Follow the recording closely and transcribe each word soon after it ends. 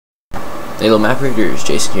Hello map readers,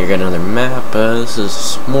 Jason here, got another map. This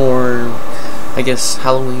is more, I guess,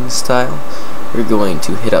 Halloween style. We're going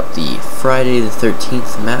to hit up the Friday the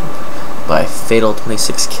 13th map by Fatal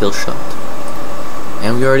 26 Killshot.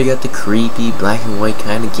 And we already got the creepy black and white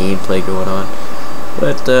kind of gameplay going on.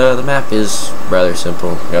 But the map is rather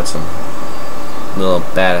simple. Got some little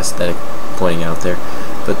bad aesthetic pointing out there.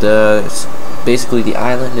 But it's basically the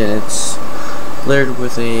island, and it's littered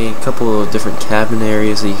with a couple of different cabin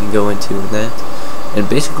areas that you can go into and that. And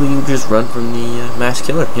basically you just run from the mass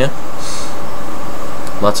killer, yeah?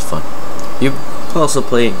 Lots of fun. You could also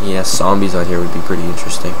play, zombies on here would be pretty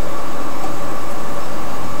interesting.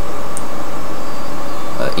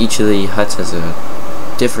 Each of the huts has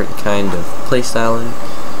a different kind of playstyle in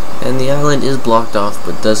it. And the island is blocked off,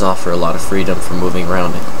 but does offer a lot of freedom for moving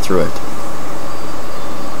around it, through it.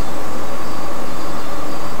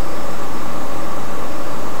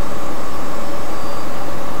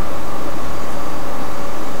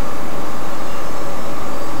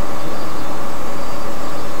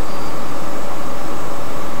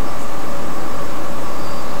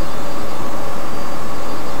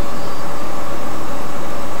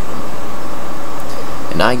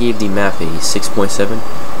 And I gave the map a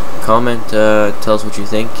 6.7. Comment, tell us what you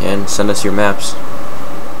think, and send us your maps.